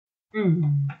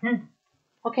Mm-hmm.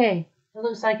 Okay, it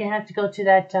looks like I have to go to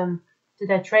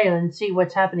that trail and see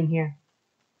what's happening here.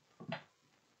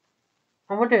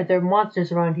 I wonder if there are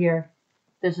monsters around here.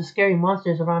 There's a scary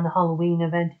monsters around the Halloween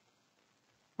event.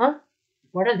 Huh?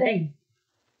 What are they?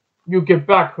 You get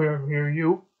back here,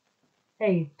 you.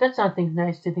 Hey, that's nothing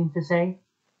nice to think to say.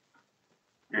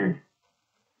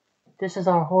 This is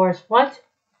our horse. What?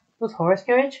 Those horse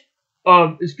carriage?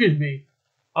 Excuse me.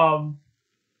 Um,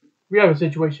 we have a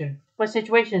situation. What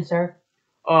situation, sir?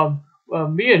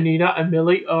 Me and Nina and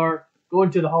Millie are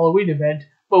going to the Halloween event,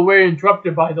 but we're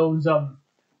interrupted by those,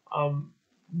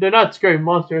 they're not scary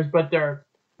monsters, but they're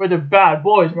bad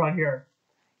boys around here.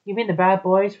 You mean the bad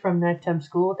boys from that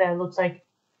school that looks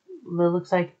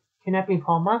like kidnapping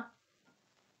Palma?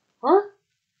 Huh?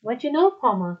 Why'd you know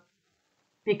Palma?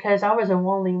 Because I was the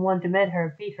only one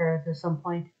to beat her at some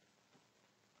point.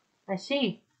 I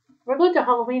see. We're going to a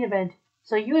Halloween event,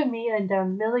 so you and me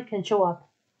and Millie can show up.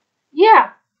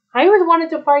 Yeah, I always wanted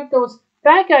to fight those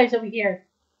bad guys over here,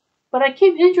 but I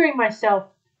keep injuring myself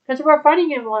because we're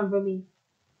fighting everyone for me.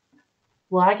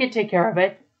 Well, I can take care of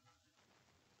it.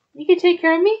 You can take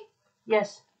care of me?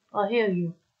 Yes, I'll heal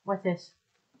you. What's this?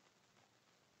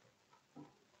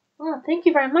 Oh, thank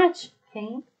you very much,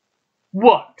 Caine.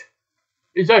 What?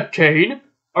 Is that Caine?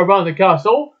 Around the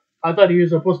castle? I thought he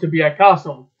was supposed to be at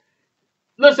castle.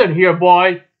 Listen here,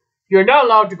 boy. You're not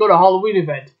allowed to go to Halloween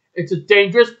event. It's a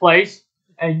dangerous place,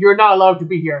 and you're not allowed to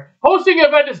be here. Hosting an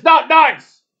event is not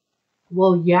nice!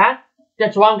 Well, yeah,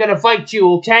 that's why I'm gonna fight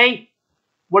you, okay?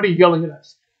 What are you yelling at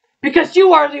us? Because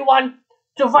you are the one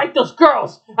to fight those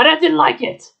girls, and I didn't like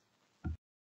it.